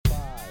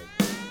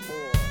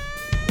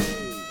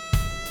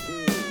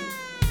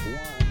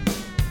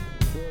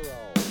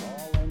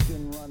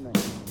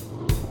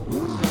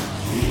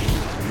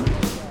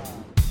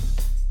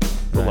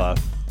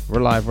We're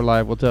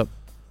live. What's up?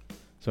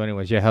 So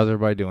anyways, yeah, how's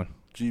everybody doing?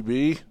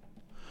 GB.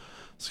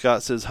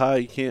 Scott says, hi,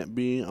 you can't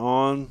be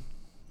on,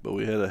 but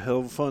we had a hell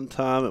of a fun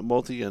time at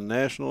Multi-Gun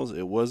Nationals.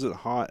 It wasn't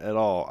hot at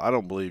all. I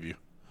don't believe you.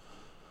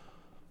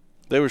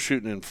 They were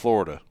shooting in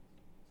Florida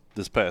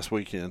this past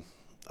weekend.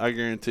 I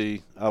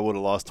guarantee I would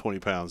have lost 20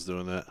 pounds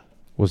doing that.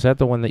 Was that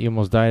the one that you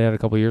almost died at a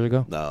couple years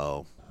ago?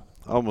 No.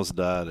 I almost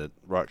died at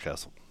Rock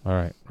Castle. All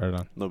right, right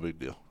on. No big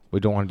deal. We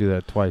don't want to do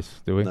that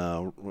twice, do we?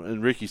 No,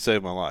 and Ricky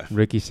saved my life.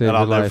 Ricky saved and your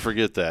I'll life. never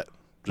forget that.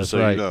 That's Just so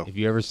right. you know. If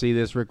you ever see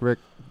this, Rick,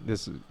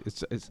 this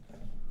it's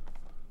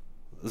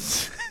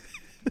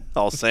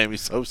all Sammy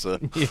Sosa.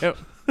 Yep.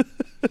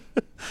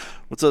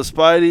 What's up,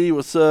 Spidey?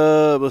 What's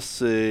up? Let's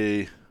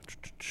see.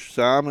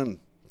 Simon,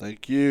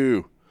 thank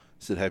you.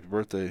 He said happy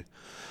birthday.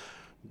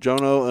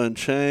 Jono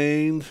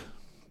Unchained.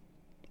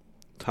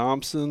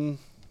 Thompson.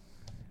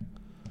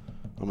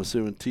 I'm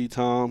assuming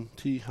T-Tom.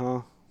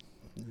 T-huh?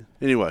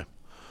 Anyway.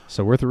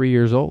 So we're 3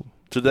 years old.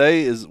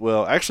 Today is,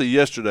 well, actually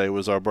yesterday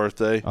was our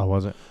birthday. Oh,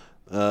 was it?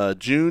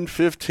 June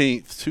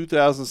 15th,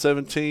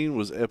 2017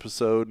 was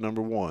episode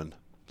number 1.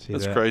 See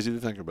That's that? crazy to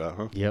think about,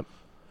 huh? Yep.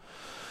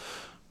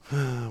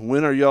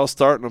 When are y'all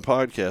starting a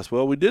podcast?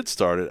 Well, we did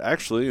start it,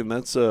 actually, and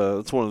that's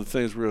one of the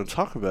things we're going to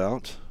talk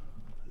about.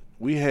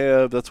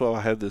 That's why I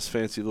have this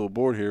fancy little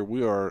board here.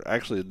 We are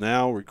actually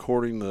now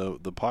recording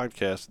the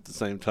podcast at the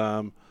same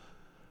time.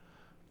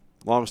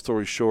 Long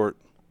story short,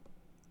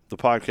 the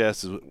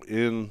podcast is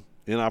in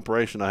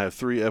operation. I have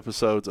 3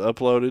 episodes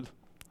uploaded.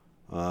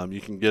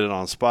 You can get it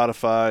on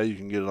Spotify. You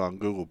can get it on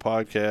Google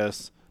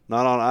Podcasts.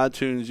 Not on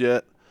iTunes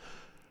yet.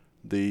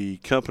 The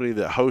company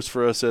that hosts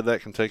for us said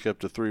that can take up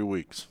to 3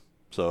 weeks.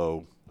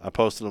 So I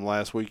posted them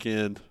last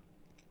weekend.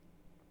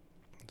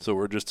 So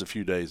we're just a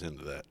few days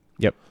into that.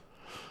 Yep.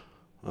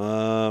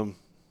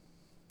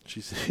 She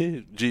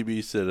said,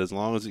 GB said, as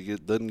long as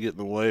it doesn't get in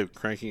the way of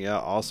cranking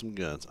out awesome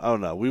guns. Oh,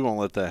 no, we won't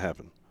let that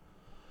happen.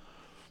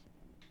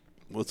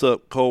 What's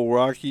up,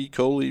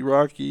 Coley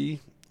Rocky,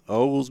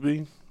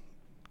 Oglesby?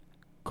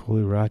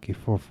 Coley Rocky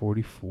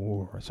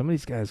 444. Some of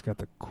these guys got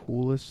the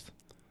coolest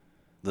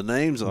The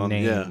names on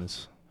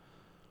names.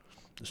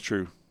 Yeah, it's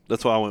true.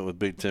 That's why I went with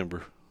Big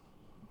Timber.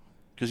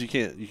 Because you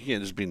can't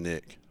just be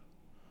Nick.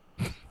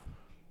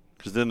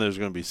 Because then there's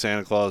going to be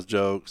Santa Claus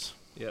jokes.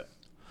 Yeah.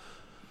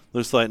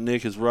 Looks like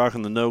Nick is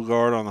rocking the no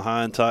guard on the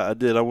high and tight.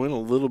 I went a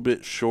little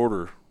bit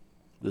shorter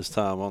this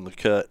time on the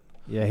cut.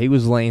 Yeah, he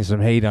was laying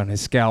some hate on his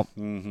scalp.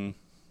 Mm-hmm.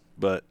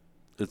 But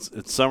it's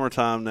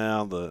summertime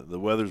now. The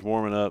weather's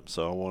warming up,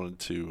 so I wanted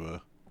to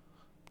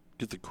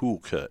get the cool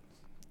cut.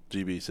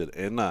 GB said,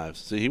 and knives.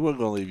 See, he wasn't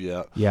going to leave you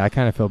out. Yeah, I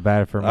kind of felt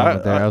bad for a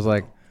moment there. I was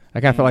like,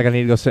 I kind of felt like I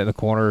need to go sit in the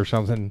corner or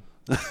something.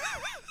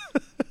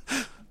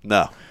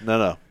 No.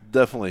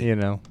 Definitely.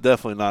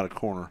 Definitely not a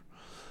corner.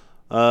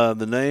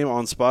 The name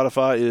on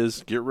Spotify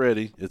is, get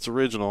ready, it's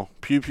original,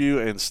 Pew Pew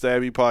and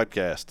Stabby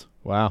Podcast.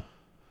 Wow.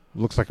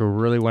 Looks like we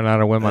really went out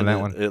on a whim on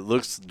that one. It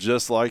looks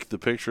just like the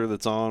picture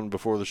that's on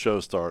before the show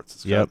starts.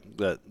 It's got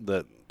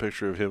that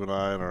picture of him and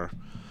I and our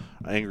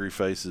angry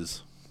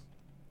faces.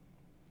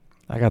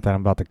 I got that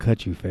I'm about to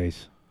cut you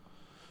face.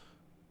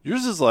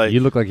 Yours is like... You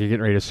look like you're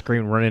getting ready to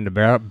scream, run into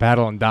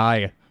battle, and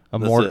die.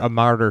 A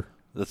martyr.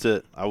 That's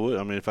it. I would.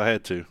 I mean, if I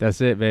had to. That's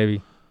it,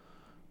 baby.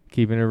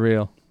 Keeping it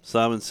real.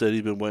 Simon said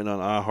he's been waiting on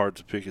iHeart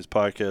to pick his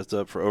podcast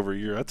up for over a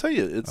year. I tell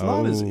you, it's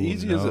not as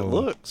easy as it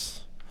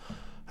looks.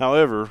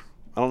 However,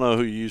 I don't know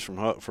who you use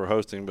for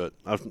hosting, but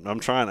I'm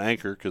trying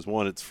Anchor because,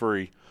 one, it's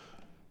free.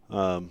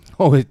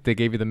 They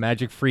gave you the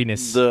magic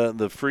freeness.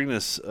 The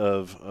freeness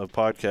of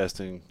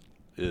podcasting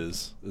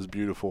is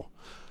beautiful.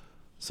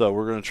 So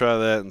we're going to try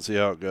that and see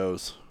how it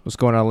goes. What's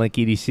going on, Link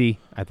EDC?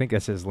 I think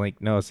that says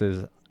Link. No, it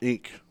says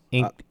Ink.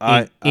 Ink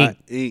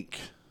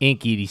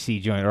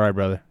EDC joint. All right,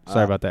 brother.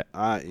 Sorry about that.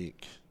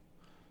 Ink.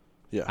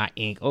 Yeah.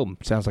 Ink. Oh,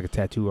 sounds like a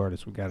tattoo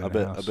artist. We got it in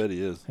the house. I bet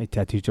he is. A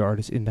tattoo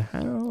artist in the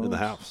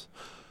house.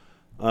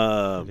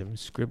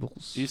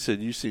 Scribbles. You said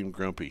you seem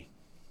grumpy.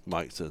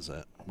 Mike says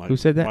that. Who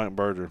said that? Mike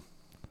Berger.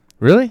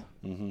 Really?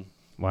 Mm-hmm.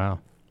 Wow.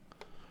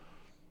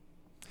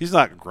 He's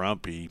not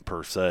grumpy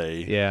per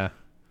se. Yeah.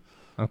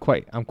 I'm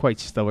quite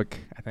stoic,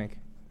 I think.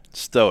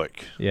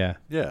 Stoic. Yeah.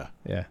 Yeah.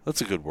 Yeah.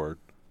 That's a good word.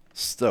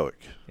 Stoic.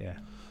 Yeah.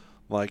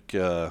 Like,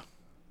 what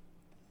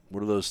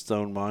are those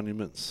stone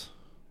monuments?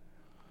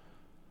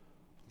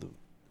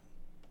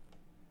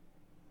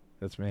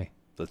 That's me.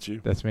 That's you?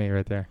 That's me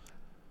right there.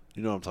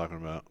 You know what I'm talking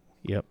about.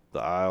 Yep. The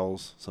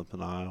Isles, something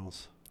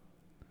Isles.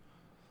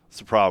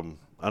 It's a problem.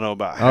 I know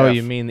about half. Oh,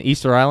 you mean the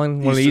Easter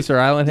Island? One of the Easter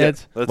Island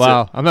heads? That's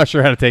wow. it. I'm not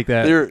sure how to take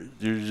that. You're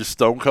just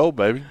stone cold,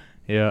 baby.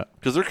 Yeah.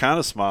 Because they're kind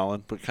of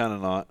smiling, but kind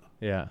of not.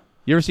 Yeah.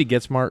 You ever see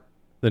Get Smart,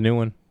 the new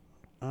one?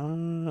 I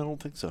don't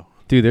think so.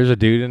 Dude, there's a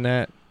dude in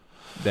that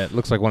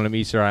looks like one of them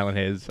Easter Island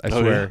heads. I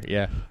swear.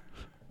 Yeah.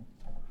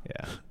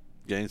 Yeah.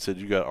 Gaines said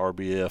you got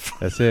RBF.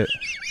 That's it.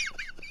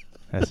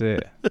 That's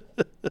it.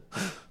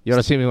 You ought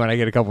to see me when I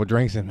get a couple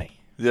drinks in me.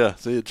 Yeah,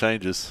 see, it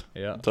changes.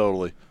 Yeah.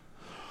 Totally.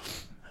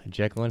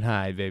 Jekyll and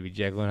Hyde, baby.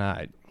 Jekyll and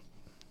Hyde.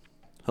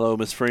 Hello,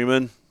 Miss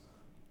Freeman.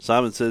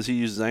 Simon says he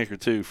uses Anchor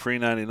too. Free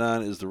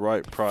 99 is the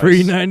right price.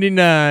 Free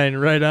 99,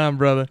 right on,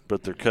 brother.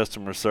 But their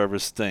customer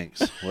service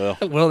stinks. Well,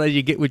 well, then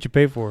you get what you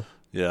pay for.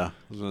 yeah, I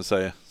was going to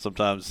say,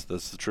 sometimes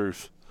that's the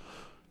truth.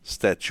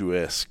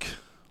 Statuesque.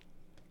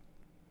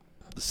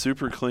 The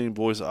super clean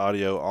voice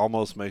audio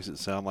almost makes it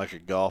sound like a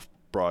golf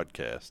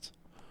broadcast.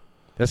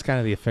 That's kind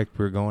of the effect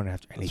we were going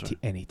after. That's right.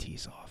 Any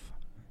tees off.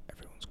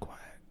 Everyone's quiet.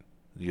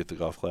 You get the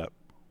golf clap.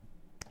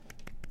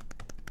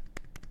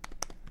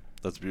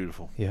 That's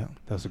beautiful. Yeah,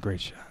 that was a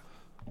great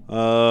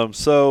shot.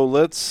 So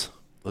let's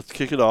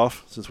kick it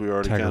off since we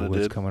already Tiger kind of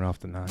Woods did. coming off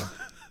the 9.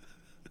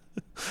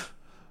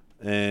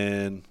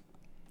 And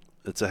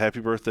it's a happy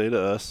birthday to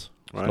us.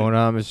 Right? What's going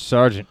on, Mr.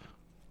 Sargent?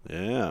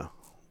 Yeah.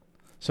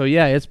 So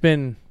yeah, it's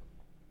been.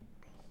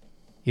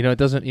 It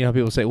doesn't.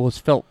 People say, "Well, it's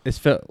felt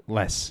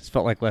less. It's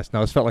felt like less."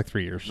 No, it's felt like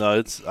 3 years. No,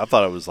 I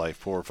thought it was like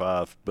 4 or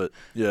 5, but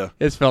yeah.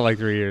 It's felt like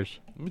 3 years.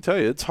 Let me tell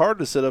you, it's hard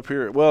to sit up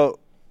here. Well,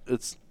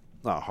 it's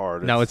not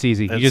hard. No, it's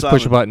easy. You and just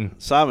push a button.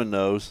 Simon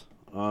knows.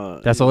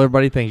 That's all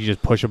everybody thinks. You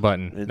just push a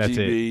button. And That's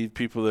GB, it.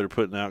 people that are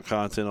putting out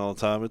content all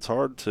the time, it's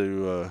hard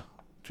to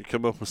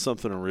come up with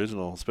something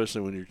original, especially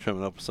when you're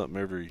coming up with something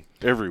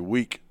every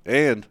week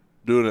and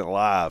doing it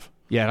live.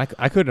 Yeah, and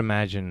I couldn't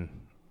imagine,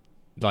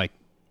 like,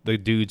 the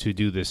dudes who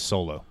do this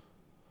solo.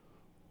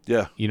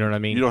 Yeah. You know what I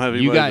mean? You don't have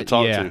anybody to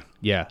talk to.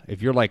 Yeah.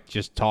 If you're, like,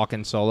 just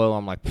talking solo,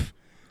 I'm like,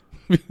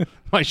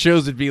 my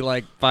shows would be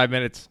like 5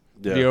 minutes.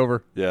 Yeah. Be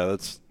over. Yeah,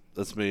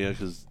 that's me,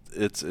 because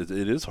it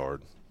is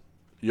hard.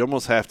 You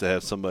almost have to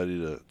have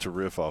somebody to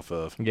riff off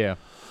of. Yeah.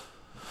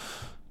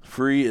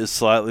 Free is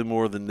slightly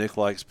more than Nick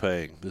likes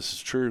paying. This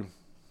is true.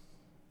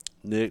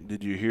 Nick,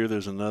 did you hear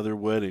there's another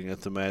wedding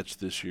at the match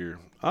this year?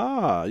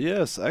 Ah,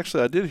 yes.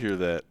 Actually, I did hear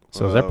that.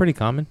 So is that pretty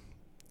common?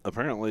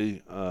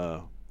 Apparently,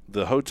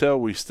 the hotel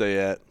we stay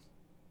at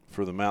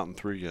for the Mountain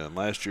 3 gun,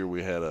 last year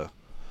we had a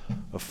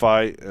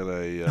fight and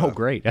a oh,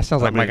 great. That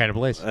sounds like my kind of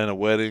place. And a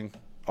wedding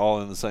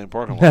all in the same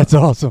parking lot. That's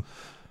awesome.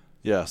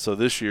 Yeah, so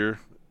this year.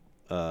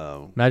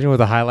 Imagine what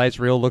the highlights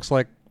reel looks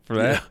like for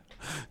that.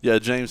 Yeah,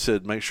 James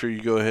said make sure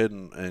you go ahead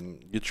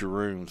and get your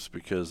rooms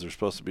because there's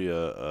supposed to be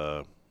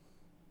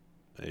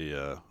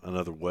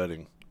another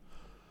wedding,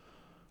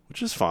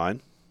 which is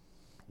fine.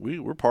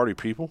 We're party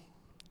people.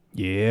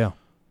 Yeah.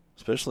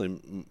 Especially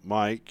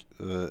Mike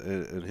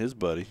and his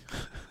buddy.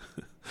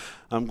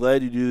 I'm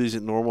glad you do these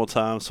at normal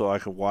times so I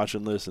can watch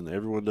and listen.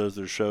 Everyone does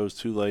their shows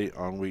too late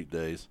on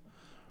weekdays.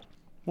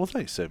 Well,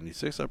 thanks,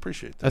 76. I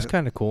appreciate that. That's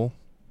kind of cool.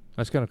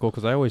 That's kind of cool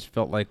because I always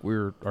felt like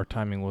our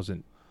timing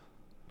wasn't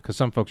because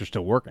some folks are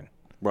still working.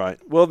 Right.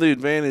 Well, the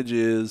advantage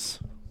is,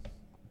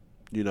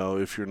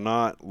 if you're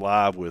not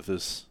live with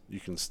us, you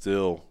can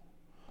still,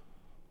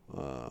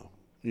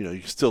 you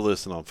can still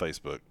listen on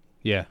Facebook.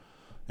 Yeah.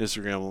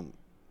 Instagram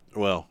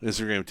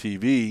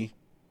TV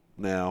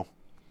now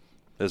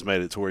has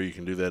made it to where you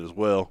can do that as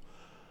well.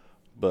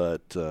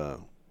 But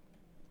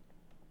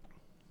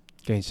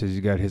Gaines says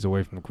he got his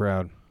away from the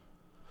crowd.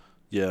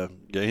 Yeah,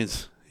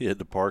 Gaines, he had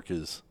to park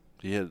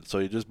so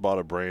he just bought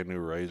a brand new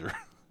Razor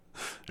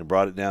and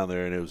brought it down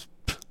there, and it's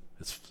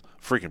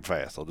freaking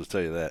fast. I'll just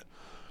tell you that.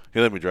 He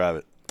let me drive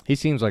it. He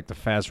seems like the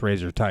fast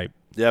Razor type.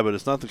 Yeah, but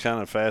it's not the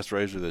kind of fast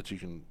Razor that you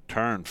can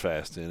turn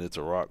fast in. It's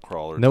a rock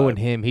crawler. Knowing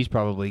type. him, he's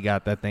probably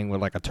got that thing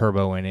with like a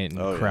turbo in it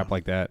and crap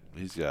like that.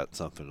 He's got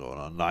something going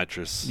on.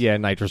 Nitrous. Yeah,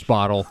 nitrous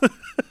bottle.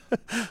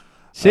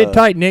 Sit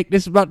tight, Nick.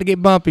 This is about to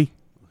get bumpy.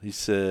 He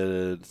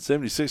said,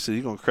 76 said,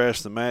 you're going to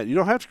crash the match. You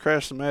don't have to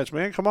crash the match,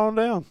 man. Come on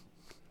down.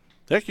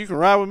 Heck, you can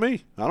ride with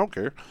me. I don't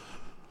care.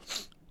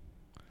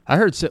 I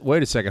heard,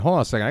 wait a second. Hold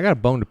on a second. I got a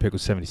bone to pick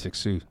with 76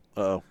 Sue.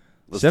 Uh-oh.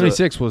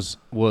 76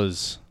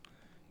 was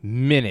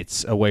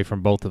minutes away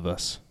from both of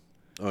us.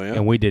 Oh, yeah?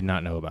 And we did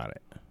not know about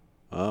it.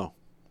 Oh.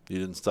 You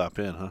didn't stop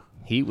in, huh?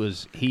 He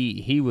was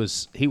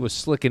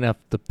slick enough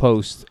to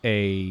post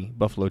a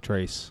Buffalo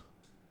Trace.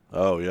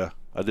 Oh, yeah.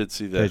 I did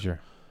see that. Picture.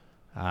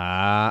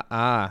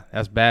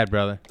 That's bad,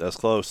 brother. That's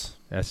close.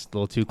 That's a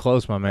little too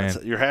close, my man.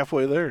 You're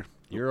halfway there.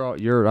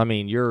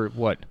 You're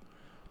what?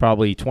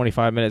 Probably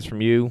 25 minutes from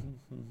you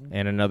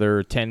and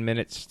another 10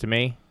 minutes to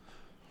me.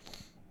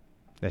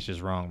 That's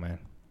just wrong, man.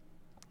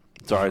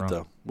 It's all right,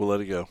 though. We'll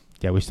let it go.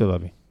 Yeah, we still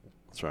love you.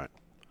 That's right.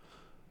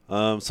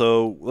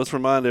 So let's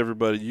remind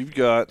everybody, you've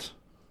got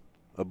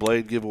a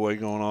blade giveaway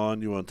going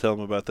on. You want to tell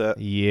them about that?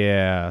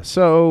 Yeah.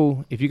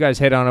 So if you guys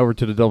head on over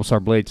to the Double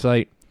Star Blade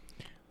site,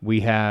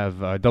 we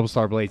have Double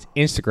Star Blades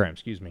Instagram.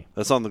 Excuse me.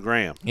 That's on the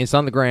gram. It's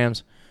on the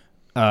grams.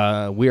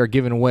 We are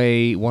giving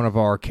away one of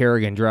our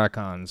Kerrigan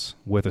Dracons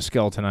with a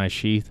skeletonized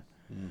sheath.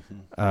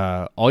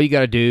 Mm-hmm. All you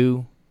got to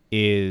do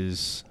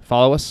is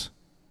follow us,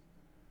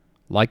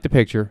 like the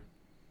picture,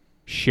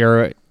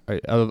 share it.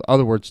 In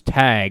other words,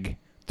 tag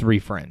 3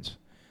 friends.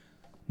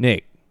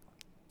 Nick,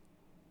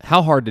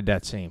 how hard did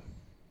that seem?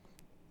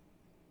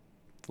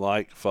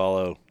 Like,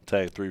 follow,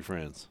 tag 3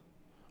 friends.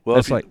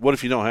 Well, what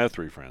if you don't have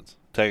 3 friends?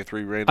 Tag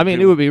 3 random I mean,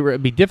 people? it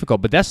would be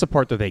difficult, but that's the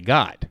part that they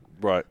got.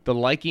 Right. The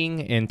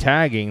liking and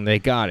tagging, they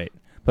got it.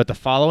 But the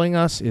following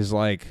us is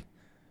like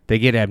they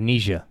get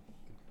amnesia.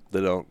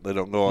 They don't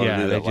go on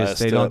and do that last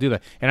they step. don't do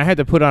that. And I had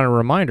to put on a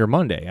reminder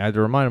Monday. I had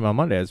to remind them on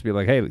Monday. I had to be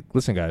like, hey,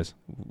 listen, guys,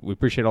 we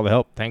appreciate all the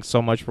help. Thanks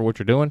so much for what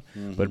you're doing,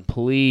 but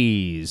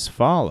please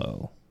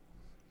follow.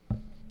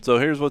 So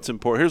here's what's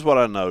important. Here's what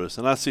I noticed,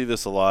 and I see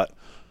this a lot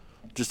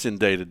just in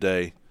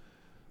day-to-day.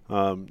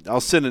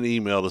 I'll send an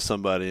email to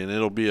somebody, and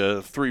it'll be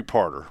a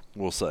 3-parter,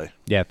 we'll say.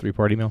 Yeah,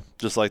 3-part email.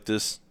 Just like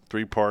this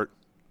 3-part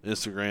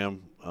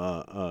Instagram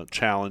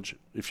challenge,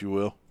 if you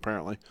will,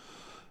 apparently.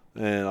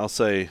 And I'll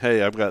say,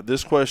 hey, I've got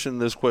this question,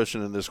 and this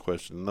question.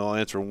 And they'll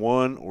answer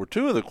 1 or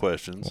 2 of the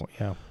questions,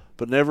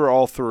 but never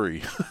all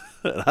 3.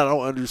 And I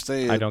don't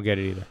understand. I don't get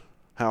it either.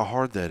 How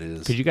hard that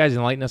is. Could you guys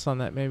enlighten us on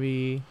that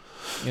maybe,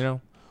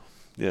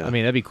 Yeah. I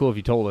mean, that'd be cool if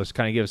you told us,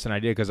 kind of give us an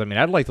idea, because, I mean,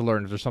 I'd like to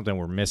learn if there's something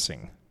we're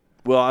missing.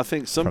 Well, I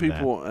think some from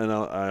people, and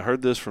I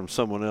heard this from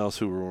someone else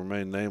who will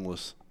remain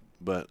nameless,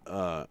 but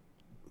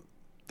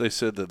they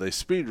said that they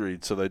speed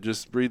read, so they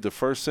just read the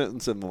first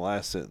sentence and the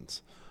last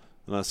sentence.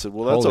 And I said,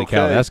 well, that's Holy okay.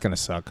 cow, that's going to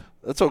suck.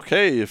 That's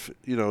okay if,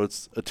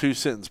 it's a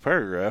 2-sentence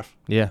paragraph.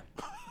 Yeah.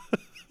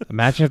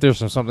 Imagine if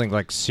there's something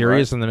like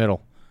serious in the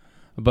middle.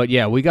 But,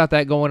 yeah, we got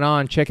that going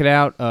on. Check it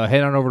out.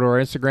 Head on over to our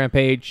Instagram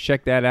page.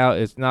 Check that out.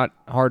 It's not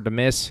hard to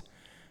miss.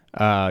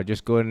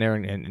 Just go in there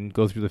and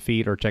go through the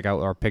feed or check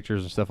out our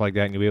pictures and stuff like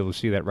that, and you'll be able to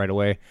see that right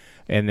away.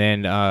 And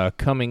then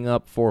coming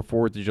up for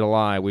 4th of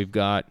July, we've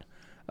got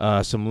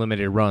some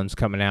limited runs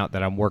coming out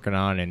that I'm working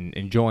on and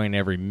enjoying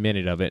every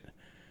minute of it.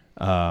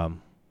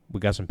 We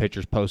got some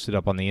pictures posted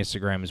up on the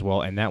Instagram as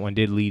well, and that one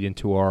did lead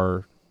into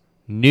our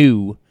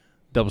new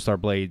Double Star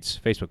Blades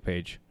Facebook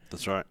page.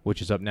 That's right.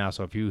 Which is up now.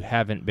 So if you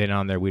haven't been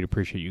on there, we'd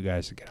appreciate you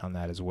guys to get on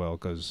that as well,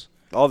 because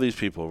all these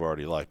people have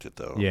already liked it,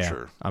 though. I'm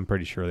sure. I'm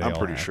pretty sure they I'm all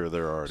pretty have. sure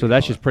they're already. So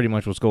that's just pretty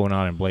much what's going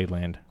on in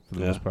Bladeland for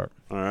the most part.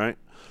 All right.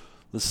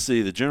 Let's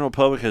see. The general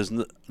public has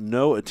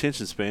no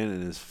attention span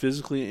and is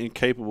physically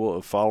incapable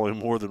of following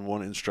more than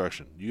one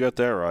instruction. You got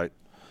that right.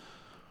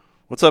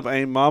 What's up,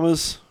 AIM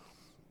Mamas?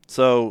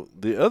 So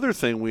the other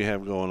thing we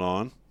have going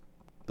on,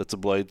 that's a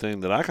Blade thing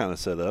that I kind of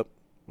set up,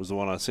 was the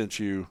one I sent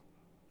you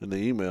in the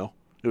email.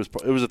 It was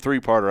a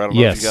 3-parter. I don't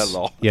know if you got it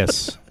all.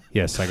 Yes,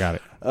 I got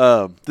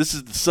it. This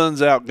is the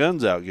Suns Out,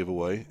 Guns Out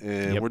giveaway,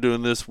 and we're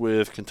doing this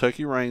with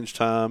Kentucky Range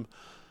Time,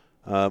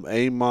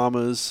 AIM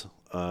Mamas.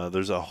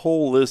 There's a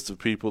whole list of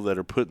people that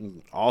are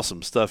putting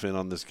awesome stuff in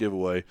on this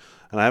giveaway,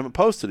 and I haven't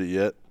posted it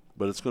yet,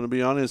 but it's going to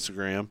be on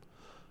Instagram.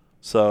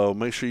 So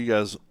make sure you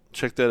guys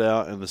check that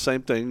out. And the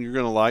same thing, you're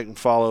going to like and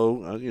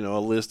follow, a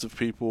list of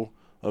people,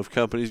 of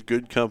companies,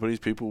 good companies,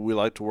 people we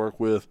like to work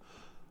with.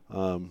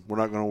 We're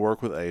not going to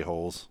work with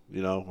a-holes.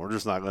 We're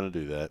just not going to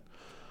do that.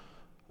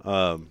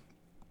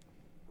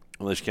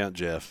 Unless you count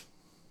Jeff,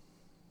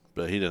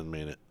 but he doesn't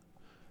mean it.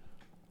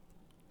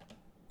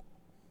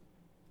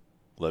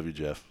 Love you,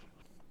 Jeff.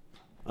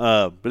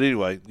 But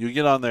anyway, you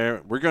get on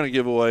there. We're going to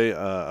give away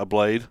a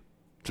blade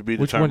to be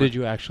determined. Which one did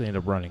you actually end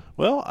up running?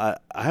 Well,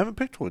 I haven't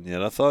picked one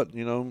yet. I thought,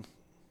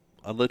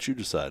 I'd let you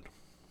decide.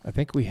 I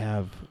think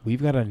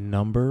we've got a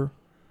number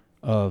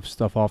of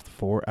stuff out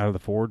of the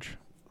forge.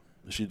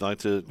 She'd like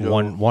to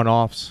go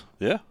one-offs.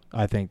 Yeah.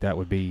 I think that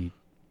would be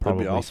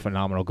probably awesome.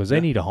 Phenomenal, because they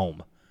need a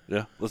home.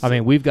 Yeah. I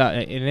mean, we've got,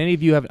 and any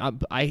of you have,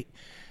 and I'm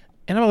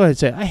going to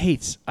say, I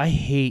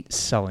hate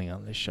selling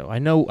on this show. I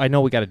know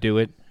we got to do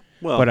it,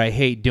 but I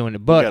hate doing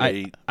it. But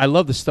I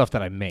love the stuff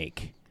that I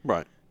make.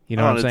 Right. You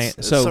know what I'm saying?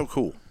 It's so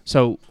cool.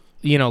 So,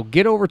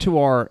 get over to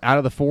our Out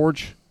of the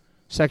Forge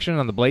section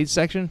on the Blades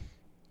section.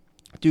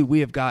 Dude, we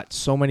have got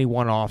so many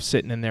one-offs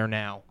sitting in there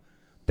now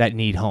that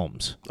need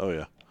homes. Oh,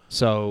 yeah.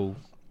 So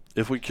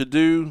if we could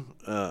do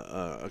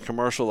a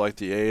commercial like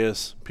the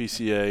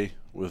ASPCA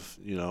with,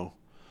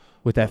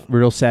 with that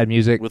real sad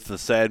music. With the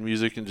sad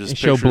music and just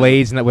show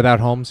blades without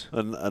homes.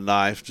 A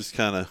knife just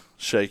kind of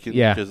shaking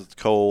because it's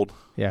cold.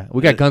 Yeah,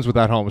 we got guns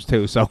without homes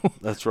too. So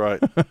that's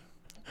right.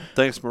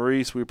 Thanks,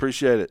 Maurice. We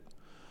appreciate it.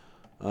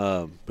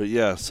 But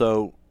yeah,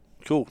 so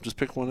cool. Just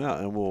pick one out,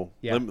 and we'll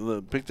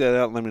pick that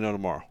out and let me know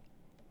tomorrow.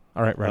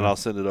 All right, and I'll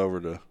send it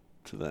over to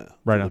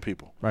the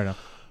people. Right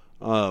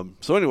on.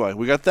 So anyway,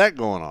 we got that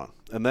going on,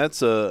 and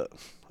that's I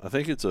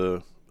think it's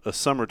a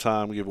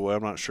summertime giveaway.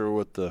 I'm not sure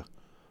what the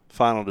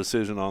final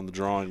decision on the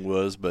drawing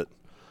was, but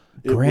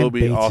it will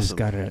be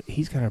awesome.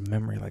 He's got a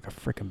memory like a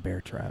freaking bear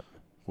trap.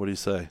 What do you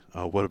say?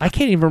 Oh, what? I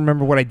can't even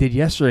remember what I did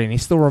yesterday, and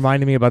he's still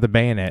reminding me about the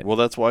bayonet. Well,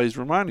 that's why he's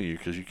reminding you,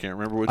 because you can't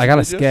remember what. I got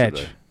a sketch.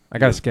 Okay. I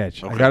got a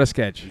sketch. You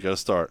got to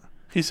start.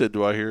 He said,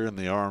 "Do I hear in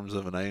the arms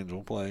of an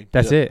angel playing?"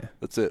 That's it.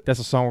 That's it. That's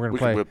a song we're gonna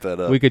play. We could whip that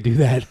up. We could do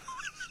that.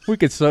 We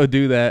could so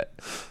do that.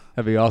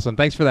 That'd be awesome.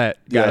 Thanks for that,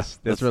 guys.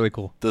 Yeah, that's really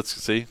cool.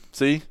 See.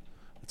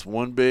 It's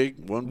one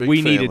big.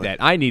 We family. Needed that.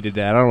 I needed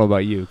that. I don't know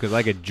about you, because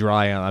I could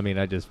dry on. I mean,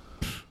 I just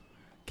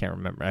can't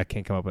remember. I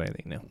can't come up with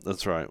anything new.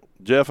 That's right,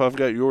 Jeff. I've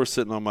got yours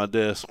sitting on my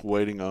desk,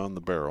 waiting on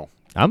the barrel.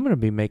 I'm gonna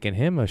be making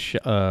him a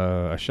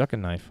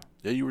shucking knife.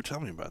 Yeah, you were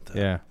telling me about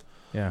that.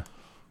 Yeah.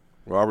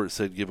 Robert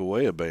said give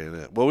away a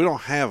bayonet. Well, we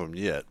don't have them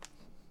yet.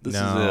 This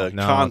is a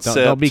no, concept.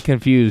 Don't be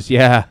confused.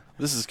 Yeah.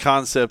 This is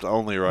concept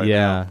only now.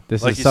 Yeah.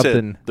 This like is you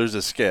something. Said, there's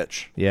a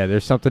sketch. Yeah,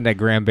 there's something that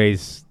Graham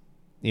Bay's,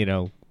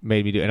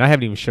 made me do it. And I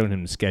haven't even shown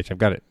him the sketch. I've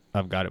got it,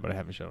 but I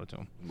haven't shown it to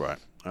him. Right.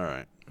 All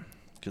right.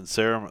 Can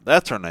Sarah?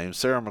 That's her name,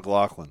 Sarah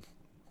McLaughlin.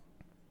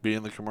 Be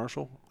in the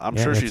commercial? I'm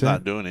sure she's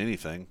not doing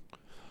anything.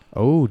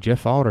 Oh,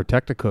 Jeff Alder,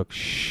 Technicook.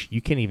 Shh,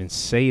 you can't even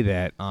say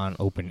that on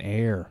open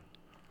air.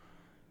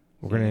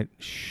 We're gonna.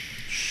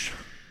 Shh.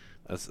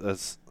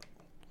 That's.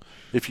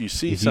 If you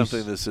see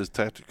something that says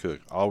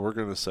Technicook, all we're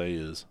gonna say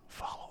is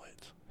follow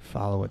it.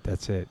 Follow it.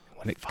 That's it.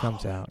 When it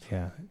comes out,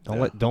 yeah.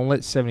 Don't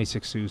let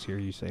 76 Sues hear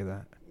you say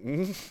that.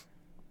 Mm-hmm.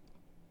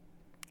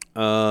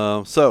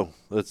 So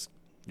that's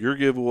your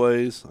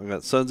giveaways. I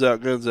got Suns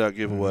Out, Guns Out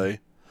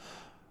giveaway.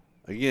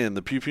 Again,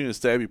 the Pew Pew and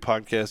Stabby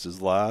podcast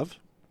is live.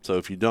 So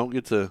if you don't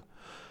get to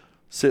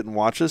sit and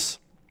watch us,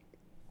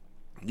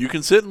 you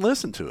can sit and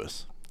listen to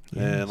us.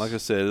 Yes. And like I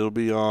said, it'll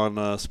be on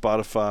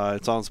Spotify.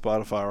 It's on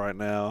Spotify right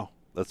now.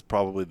 That's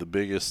probably the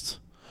biggest,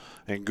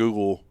 and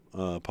Google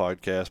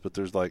podcast, but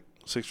there's like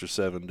 6 or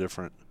 7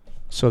 different.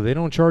 So they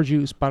don't charge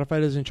you,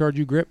 Spotify doesn't charge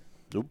you grip?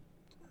 Nope.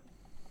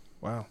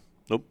 Wow.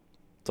 Nope.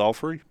 It's all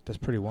free. That's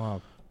pretty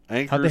wild.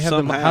 Anchor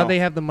somehow. How'd they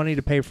have the money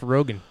to pay for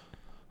Rogan?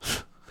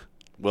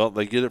 Well,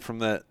 they get it from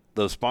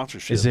those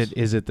sponsorships.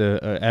 Is it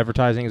the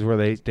advertising is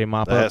where they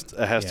mop up?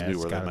 It has to be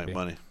where they make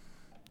money.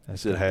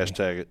 That's it.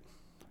 Hashtag it.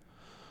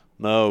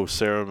 No,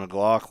 Sarah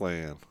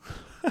McLaughlin.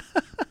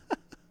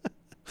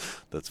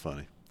 That's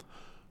funny.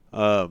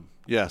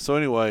 Yeah, so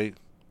anyway,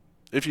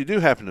 if you do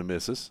happen to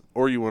miss us,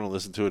 or you want to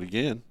listen to it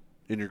again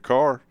in your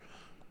car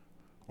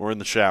or in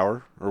the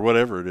shower or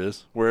whatever it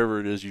is, wherever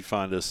it is you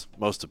find us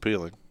most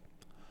appealing,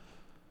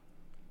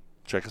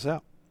 check us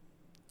out.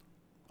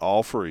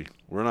 All free.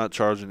 We're not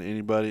charging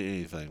anybody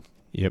anything.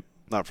 Yep.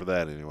 Not for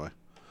that, anyway.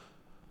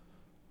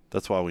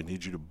 That's why we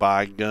need you to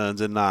buy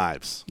guns and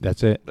knives.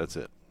 That's it. That's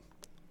it.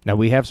 Now,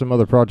 we have some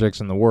other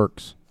projects in the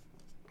works.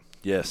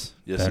 Yes.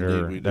 Yes, that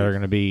indeed. We are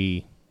going to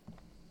be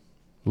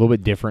a little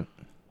bit different.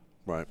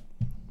 Right.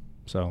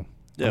 So,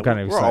 yeah, I'm kind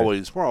of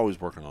excited. We're always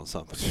working on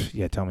something.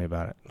 Yeah, tell me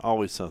about it.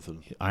 Always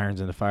something.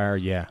 Irons in the fire,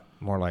 yeah.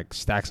 More like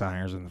stacks of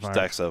irons in the fire.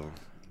 Stacks of them.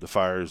 The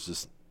fire is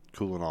just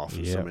cooling off.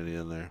 There's so many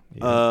in there.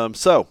 Yep.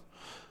 So,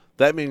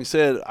 that being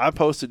said, I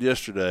posted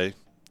yesterday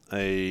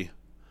a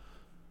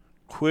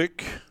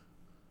quick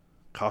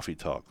coffee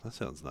talk. That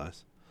sounds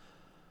nice.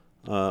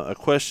 A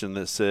question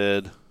that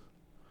said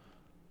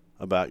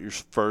about your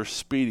first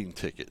speeding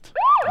ticket.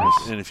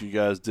 Nice. And if you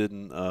guys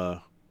didn't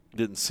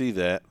see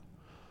that,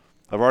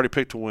 I've already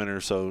picked a winner,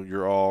 so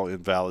you're all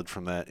invalid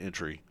from that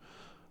entry.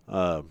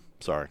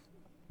 Sorry.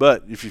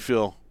 But if you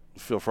feel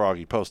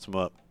froggy, post them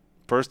up.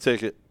 First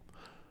ticket,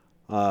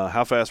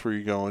 how fast were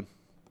you going?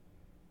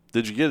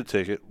 Did you get a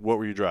ticket? What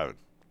were you driving?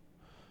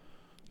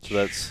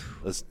 So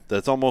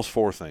that's almost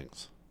 4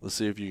 things. Let's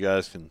see if you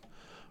guys can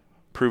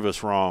prove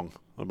us wrong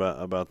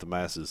about the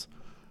masses.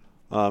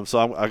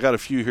 So I got a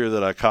few here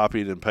that I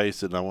copied and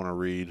pasted, and I want to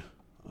read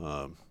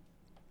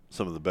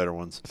some of the better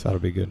ones. So that'll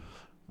be good.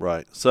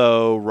 Right.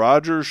 So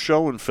Roger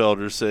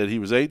Schoenfelder said he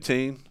was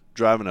 18,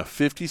 driving a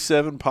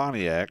 57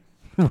 Pontiac.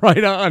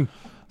 Right on.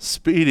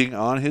 Speeding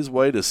on his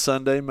way to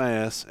Sunday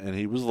Mass, and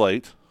he was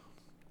late.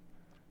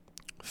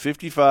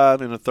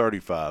 55 and a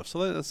 35.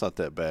 So that's not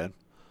that bad.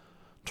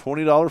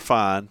 $20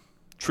 fine.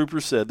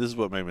 Trooper said, this is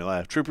what made me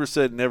laugh. Trooper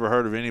said never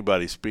heard of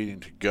anybody speeding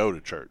to go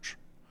to church.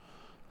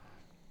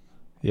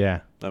 Yeah.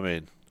 I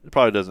mean, it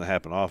probably doesn't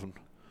happen often.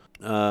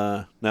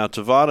 Now,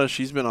 Tavada,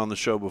 she's been on the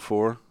show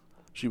before.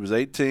 She was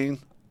 18.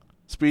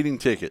 Speeding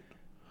ticket.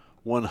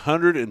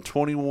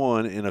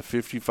 121 in a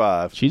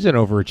 55. She's an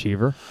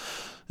overachiever.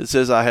 It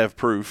says I have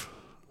proof.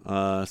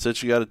 It said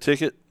she got a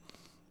ticket,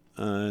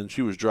 and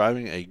she was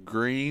driving a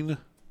green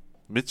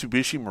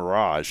Mitsubishi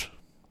Mirage.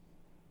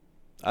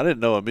 I didn't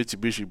know a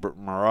Mitsubishi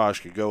Mirage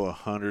could go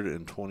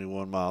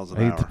 121 miles an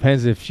hour. It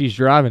depends if she's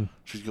driving.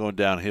 She's going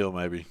downhill,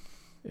 maybe.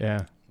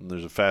 Yeah. And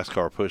there's a fast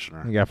car pushing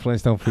her. You got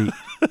Flintstone feet.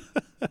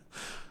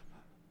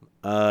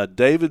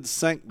 David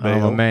Sankbale.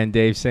 Oh, my man,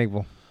 Dave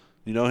Sankville.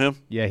 You know him?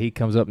 Yeah, he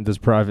comes up and does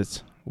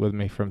privates with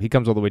me. He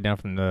comes all the way down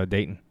from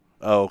Dayton.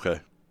 Oh,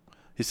 okay.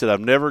 He said,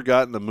 I've never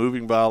gotten a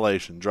moving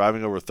violation,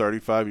 driving over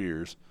 35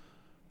 years,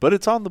 but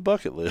it's on the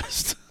bucket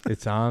list.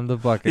 It's on the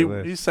bucket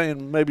list. He's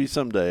saying maybe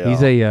someday.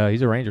 He's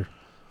a ranger.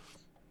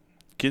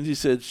 Kenzie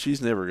said she's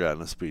never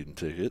gotten a speeding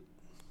ticket.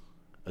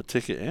 A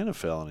ticket and a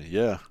felony.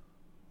 Yeah.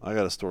 I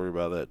got a story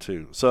about that,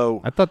 too.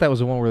 So I thought that was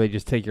the one where they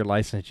just take your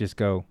license, just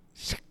go.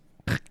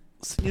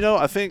 You know,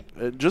 I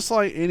think just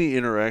like any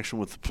interaction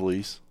with the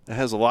police, it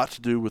has a lot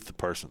to do with the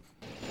person.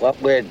 What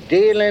we're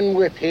dealing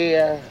with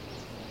here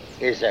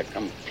is a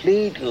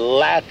complete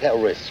lack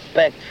of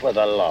respect for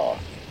the law.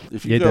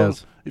 If you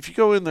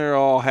go in there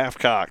all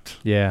half-cocked,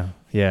 yeah,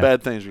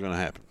 bad things are going to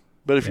happen.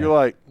 But if you're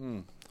like,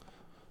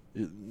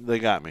 they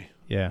got me.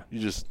 Yeah. You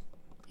just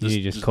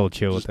cold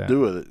chill with that. Do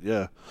with it,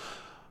 yeah.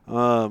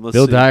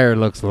 Bill Dyer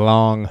looks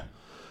long.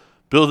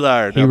 Bill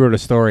Dyer. He wrote a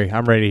story.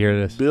 I'm ready to hear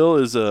this. Bill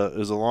is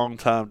a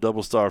longtime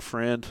double star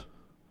friend.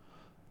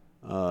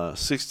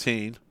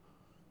 16,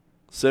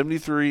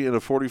 73 and a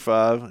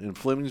 45 in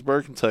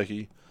Flemingsburg,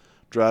 Kentucky,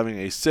 driving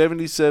a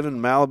 77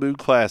 Malibu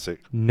Classic.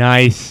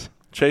 Nice.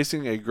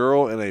 chasing a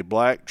girl in a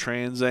black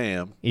Trans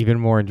Am. Even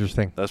more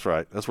interesting. That's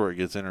right. That's where it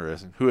gets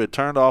interesting. Who had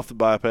turned off the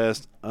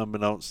bypass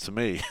unbeknownst to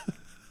me.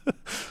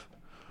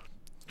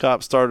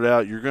 Cop started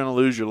out, "You're going to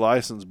lose your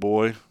license,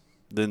 boy."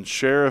 Then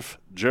Sheriff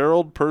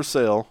Gerald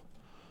Purcell,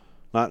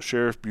 not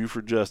Sheriff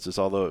Buford Justice,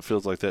 although it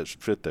feels like that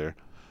should fit there,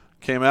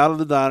 came out of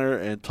the diner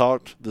and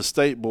talked the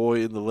state boy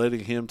into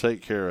letting him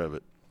take care of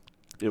it.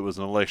 It was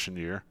an election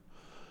year.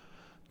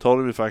 Told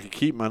him if I could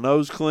keep my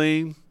nose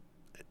clean,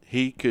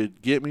 he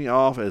could get me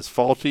off as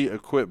faulty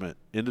equipment.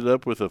 Ended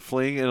up with a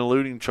fleeing and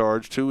eluding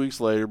charge 2 weeks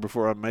later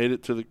before I made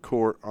it to the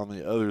court on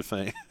the other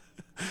thing.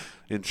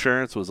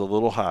 Insurance was a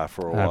little high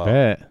for a while. I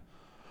bet.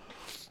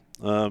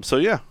 So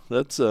yeah,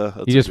 that's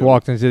you just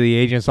walked into the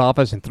agent's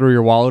office and threw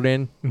your wallet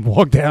in and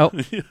walked out.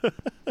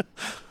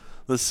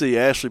 Let's see.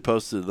 Ashley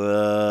posted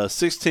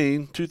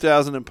 16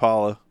 2000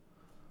 Impala,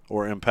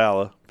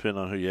 depending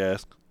on who you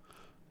ask.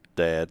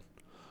 Dad.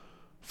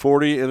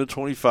 40 and a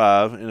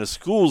 25 in a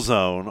school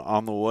zone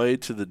on the way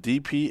to the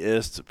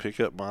DPS to pick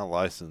up my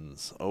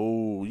license.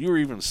 Oh, you were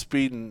even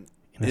speeding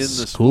in the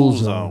school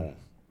zone.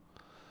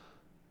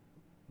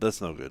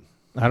 That's no good.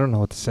 I don't know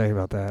what to say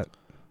about that.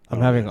 I'm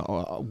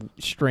having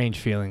strange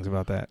feelings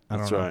about that.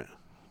 That's right.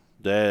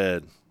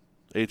 Dad.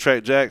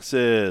 A-Track Jack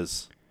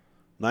says,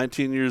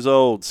 19 years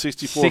old,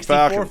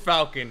 64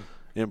 Falcon.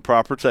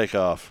 Improper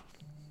takeoff.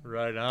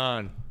 Right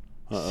on.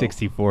 Uh-oh.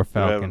 64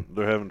 Falcon.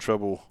 They're having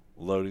trouble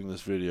loading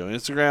this video.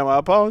 Instagram, I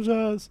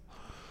apologize.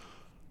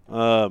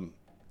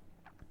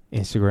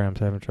 Instagram's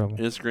having trouble.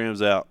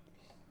 Instagram's out.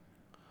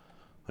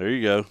 There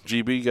you go.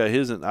 GB got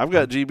his. I've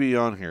got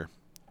GB on here.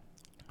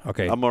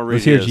 Okay. I'm going to read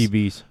Let's hear his.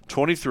 GB's.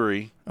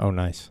 23. Oh,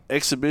 nice.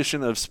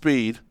 Exhibition of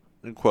speed,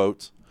 in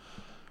quotes,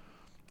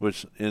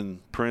 which in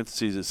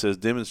parentheses it says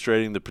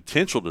demonstrating the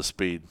potential to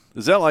speed.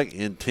 Is that like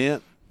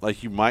intent?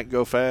 Like you might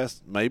go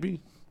fast?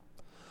 Maybe.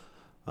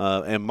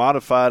 And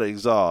modified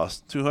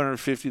exhaust,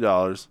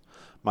 $250.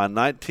 My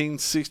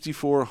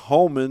 1964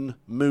 Holman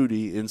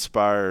Moody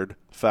inspired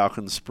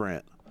Falcon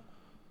Sprint.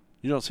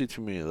 You don't see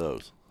too many of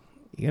those.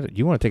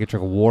 You want to take a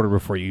drink of water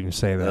before you even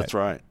say that. That's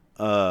right.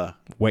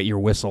 Wet your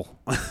whistle.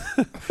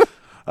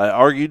 I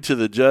argued to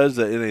the judge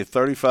that in a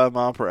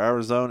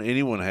 35-mile-per-hour zone,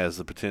 anyone has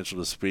the potential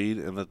to speed,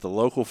 and that the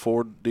local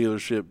Ford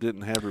dealership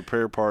didn't have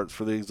repair parts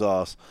for the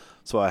exhaust,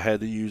 so I had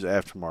to use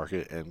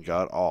aftermarket and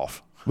got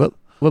off. Well,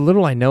 what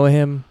little I know of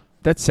him,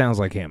 that sounds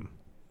like him.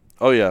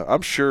 Oh, yeah.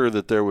 I'm sure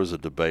that there was a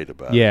debate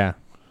about it. Yeah.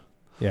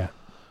 Yeah.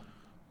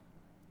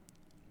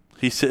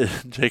 He said,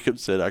 Jacob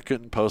said, I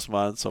couldn't post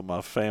mine so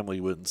my family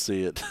wouldn't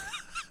see it.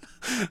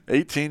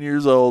 18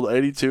 years old,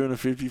 82 and a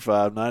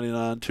 55,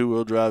 99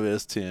 two-wheel drive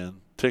S10.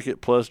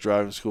 Ticket plus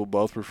driving school,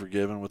 both were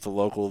forgiven with the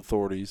local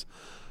authorities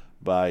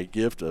by a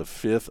gift of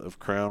 5th of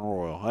Crown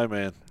Royal. Hey,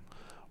 man,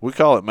 we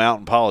call it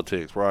mountain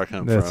politics where I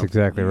come from. That's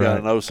exactly right. You got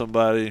to know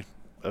somebody.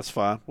 That's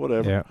fine.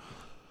 Whatever. Yeah.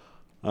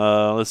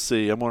 Let's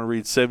see. I'm going to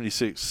read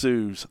 76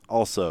 Sue's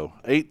also.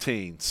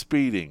 18,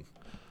 speeding.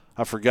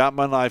 I forgot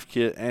my knife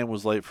kit and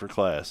was late for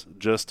class.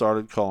 Just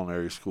started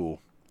culinary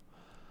school.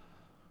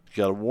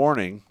 Got a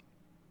warning,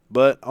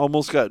 but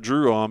almost got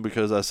Drew on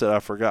because I said I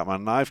forgot my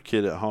knife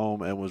kit at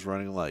home and was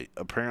running late.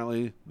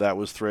 Apparently, that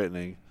was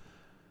threatening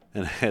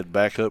and had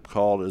backup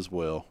called as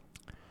well.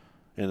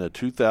 In a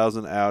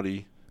 2000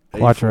 Audi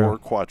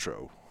A4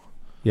 Quattro.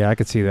 Yeah, I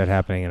could see that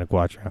happening in a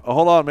Quattro. Oh,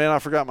 hold on, man. I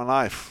forgot my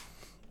knife.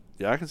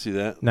 Yeah, I can see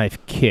that. Knife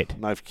kit.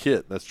 Knife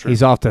kit. That's true.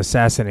 He's off to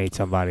assassinate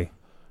somebody.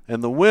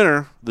 And the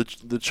winner,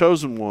 the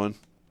chosen one,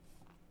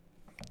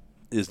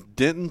 is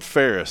Denton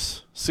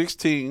Ferris,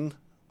 16,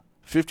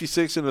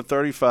 56 and a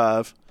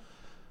 35.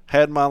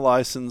 Had my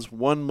license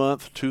 1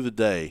 month to the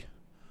day.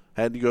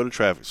 Had to go to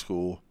traffic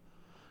school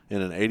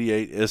in an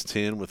 88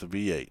 S10 with a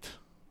V8.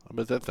 I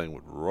bet that thing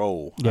would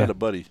roll. Yeah. I had a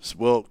buddy,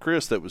 well,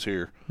 Chris that was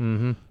here.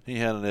 Mm-hmm. He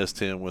had an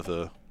S10 with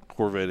a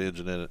Corvette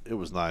engine in it. It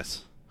was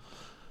nice.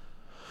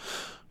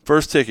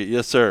 First ticket,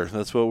 yes, sir.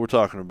 That's what we're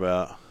talking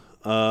about.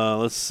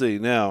 Let's see.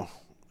 Now,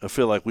 I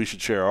feel like we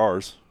should share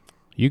ours.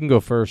 You can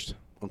go first.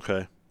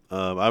 Okay.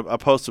 I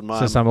posted mine.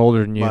 Since I'm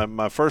older than you.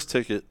 My first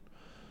ticket.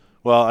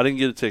 Well, I didn't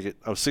get a ticket.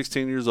 I was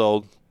 16 years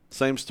old.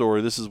 Same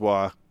story. This is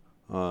why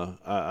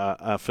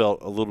I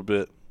felt a little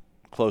bit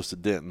close to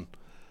Denton.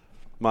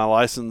 My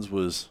license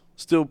was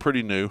still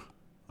pretty new.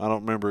 I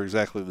don't remember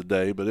exactly the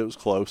day, but it was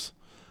close.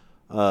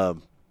 I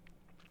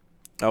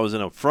was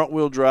in a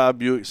front-wheel drive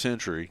Buick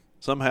Century.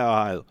 Somehow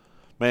I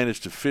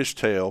managed to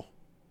fishtail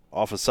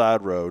off a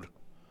side road.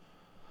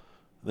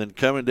 Then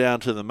coming down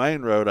to the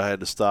main road, I had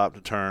to stop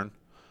to turn.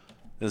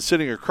 And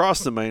sitting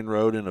across the main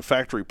road in a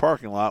factory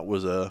parking lot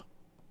was a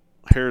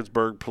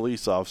Harrodsburg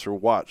police officer.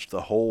 Watched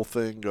the whole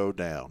thing go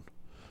down.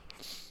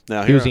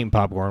 Now he was eating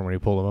popcorn when he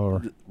pulled him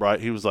over. Right.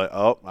 He was like,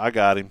 oh, I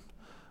got him.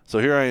 So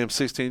here I am,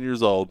 16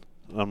 years old.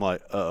 And I'm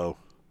like, uh-oh.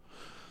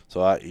 So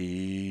I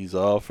ease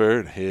off there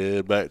and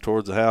head back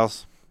towards the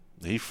house.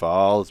 He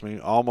follows me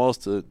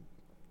almost to,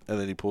 and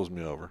then he pulls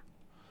me over.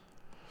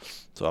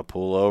 So I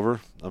pull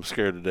over. I'm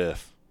scared to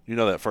death. You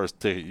know that first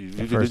ticket. You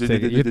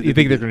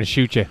think they're going to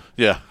shoot you.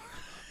 Yeah.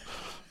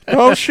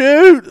 Oh,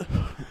 shoot.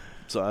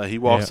 So he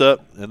walks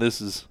up, and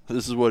this is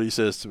what he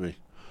says to me.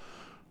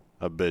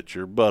 I bet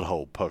your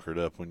butthole puckered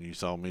up when you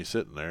saw me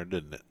sitting there,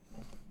 didn't it?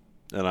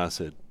 And I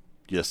said,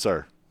 yes,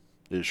 sir.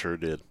 It sure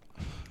did.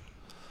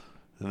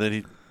 And then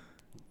he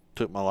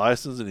took my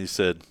license, and he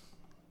said,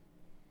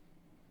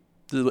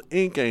 the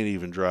ink ain't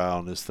even dry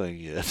on this thing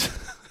yet.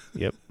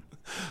 Yep.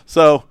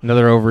 So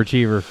another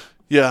overachiever.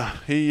 Yeah,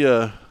 he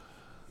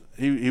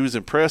was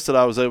impressed that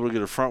I was able to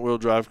get a front-wheel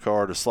drive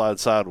car to slide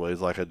sideways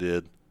like I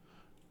did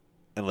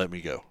and let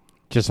me go.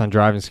 Just on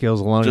driving skills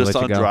alone? Just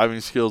on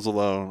driving skills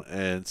alone,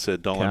 and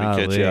said, don't let me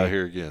catch you out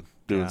here again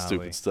doing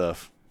stupid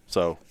stuff.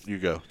 So, you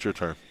go. It's your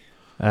turn.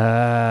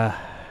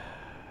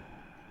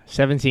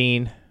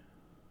 17,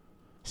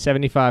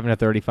 75 and a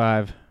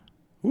 35.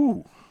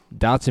 Ooh.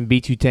 Datsun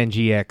B210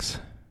 GX.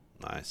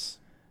 Nice.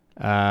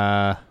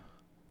 By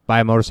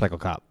a motorcycle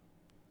cop.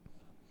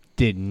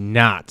 Did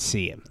not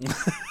see him.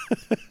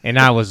 And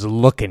I was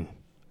looking.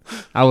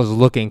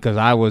 Because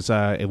I was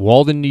in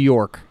Walden, New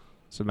York,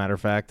 as a matter of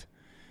fact.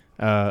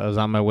 I was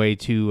on my way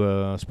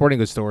to sporting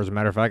goods store. As a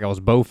matter of fact, I was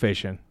bow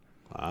fishing.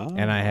 Oh.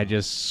 And I had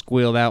just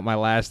squealed out my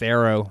last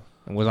arrow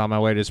and was on my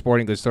way to the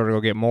sporting goods store to go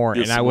get more.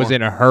 Get and some I was more.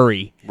 in a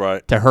hurry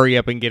Right. to hurry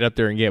up and get up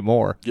there and get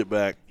more. Get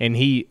back. And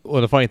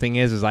the funny thing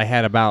is I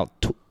had about,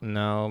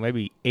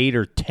 maybe 8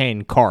 or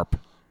 10 carp.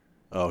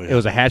 Oh, yeah. It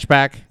was a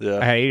hatchback. Yeah.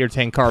 I had 8 or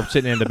 10 carp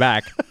sitting in the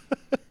back.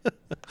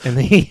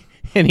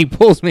 And he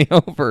pulls me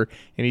over,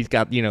 and he's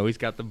got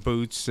the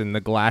boots and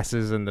the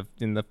glasses and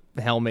the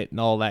helmet and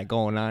all that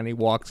going on. He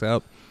walks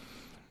up,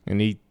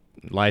 and he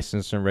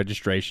license and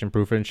registration,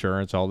 proof of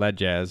insurance, all that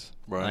jazz.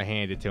 Right. I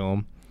hand it to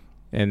him,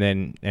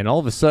 and all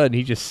of a sudden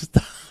he just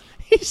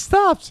he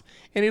stops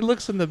and he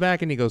looks in the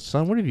back and he goes,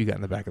 "Son, what have you got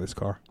in the back of this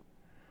car?"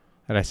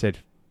 And I said,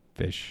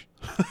 "Fish."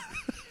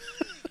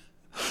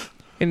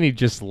 And he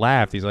just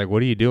laughed. He's like,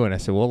 "What are you doing?" I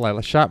said, "Well,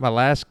 I shot my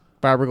last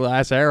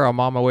fiberglass arrow. I'm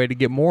on my way to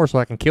get more so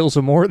I can kill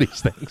some more of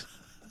these things."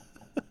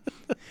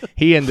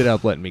 He ended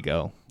up letting me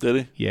go. Did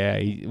he?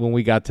 Yeah. When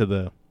we got to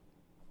the,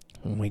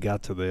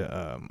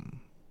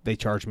 they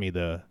charged me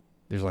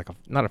there's like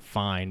not a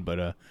fine,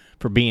 but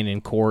for being in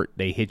court,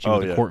 they hit you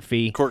with the court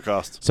fee. Court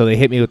cost. So they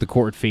hit me with the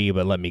court fee,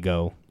 but let me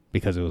go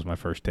because it was my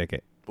first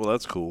ticket. Well,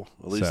 that's cool.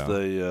 At least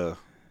they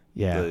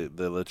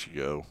let you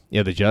go.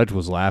 Yeah, the judge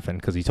was laughing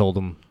because he told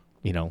him,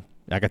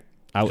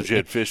 I was. You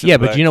had fish in yeah, the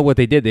but back? you know what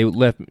they did? They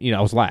left.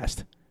 I was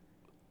last.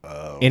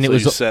 And so it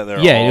was you sat there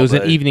yeah, all it was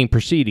day? an evening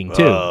proceeding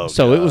too. Oh,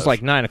 so it was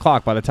gosh. like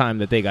 9:00 by the time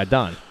that they got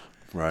done.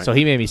 Right. So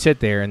he made me sit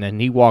there, and then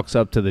he walks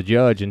up to the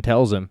judge and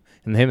tells him,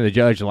 and him and the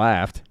judge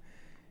laughed,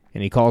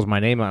 and he calls my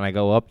name out, and I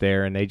go up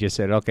there, and they just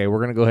said, "Okay, we're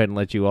gonna go ahead and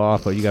let you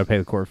off, but you got to pay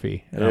the court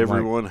fee." And I'm like,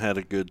 Everyone had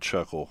a good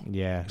chuckle.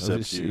 yeah,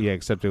 except you. yeah,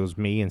 except it was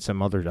me and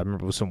some other. I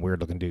remember it was some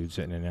weird looking dude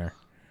sitting in there.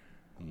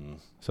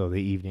 So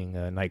the evening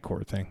night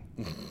court thing.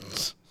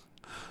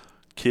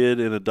 Kid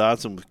in a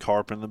Datsun with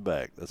carp in the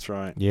back. That's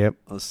right. Yep.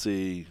 Let's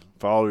see.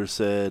 Fowler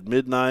said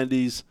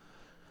mid-90s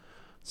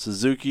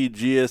Suzuki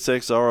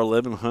GSXR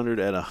 1100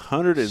 at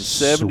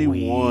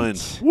 171.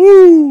 Sweet.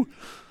 Woo!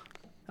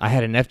 I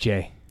had an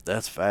FJ.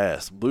 That's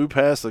fast. Blew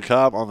past the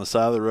cop on the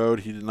side of the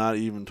road. He did not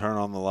even turn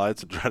on the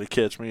lights and try to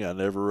catch me. I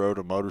never rode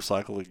a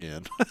motorcycle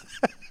again.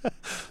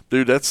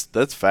 Dude,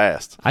 that's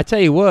fast. I tell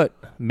you what,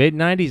 mid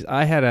 '90s,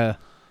 I had a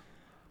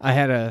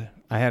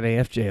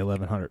FJ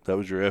 1100. That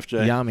was your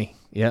FJ? Yami.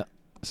 Yeah.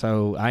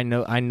 So I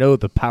know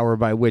the power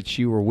by which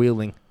you were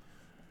wheeling.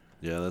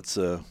 Yeah, that's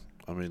those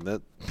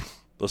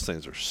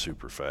things are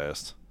super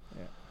fast.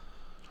 Yeah.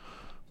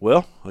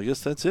 Well, I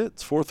guess that's it.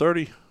 It's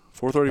 4:30.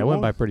 4:31. That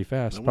went by pretty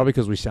fast. That Probably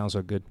because we sound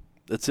so good.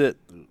 That's it.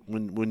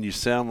 When you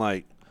sound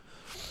like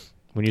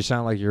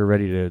you're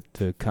ready to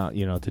do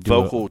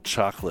vocal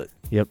chocolate.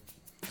 Yep.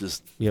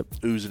 Just Yep.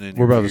 oozing in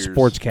We're your about ears. to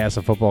sportscast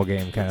a football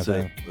game kind That's of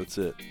it. thing. That's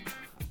it.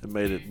 It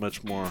made it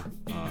much more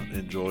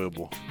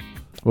enjoyable.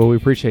 Well, we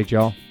appreciate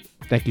y'all.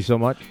 Thank you so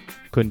much.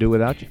 Couldn't do it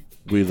without you.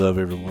 We love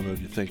every one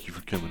of you. Thank you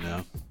for coming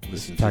out.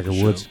 Listening to Tiger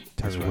the Woods. show.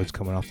 Tiger That's Woods right.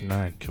 coming off the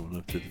 9. Coming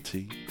up to the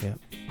tee. Yep.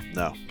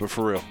 No, but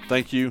for real,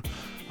 thank you.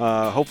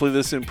 Hopefully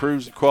this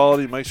improves the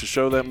quality, makes the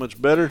show that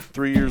much better.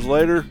 3 years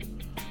later,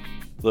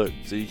 look,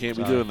 see, you can't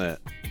be Sorry. doing that.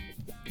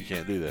 You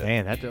can't do that.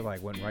 Man, that just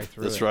went right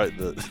through. That's it. right.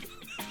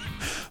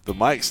 The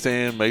mic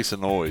stand makes a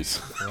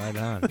noise. Right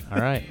on. All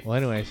right. Well,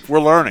 anyways. We're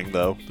learning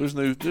though. There's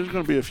going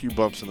to be a few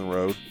bumps in the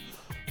road.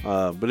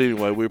 But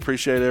anyway, we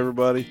appreciate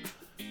everybody.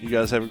 You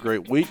guys have a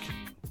great week.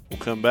 We'll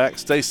come back.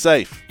 Stay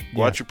safe.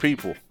 Watch your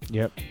people.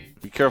 Yep.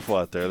 Be careful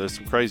out there. There's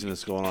some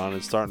craziness going on.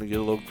 It's starting to get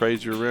a little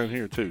crazier around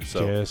here too.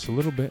 So Just a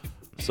little bit.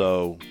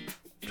 So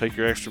take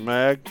your extra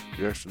mag,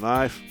 your extra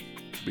knife.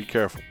 Be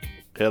careful.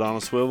 Head on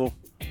a swivel.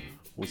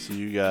 We'll see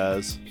you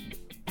guys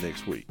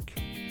next week.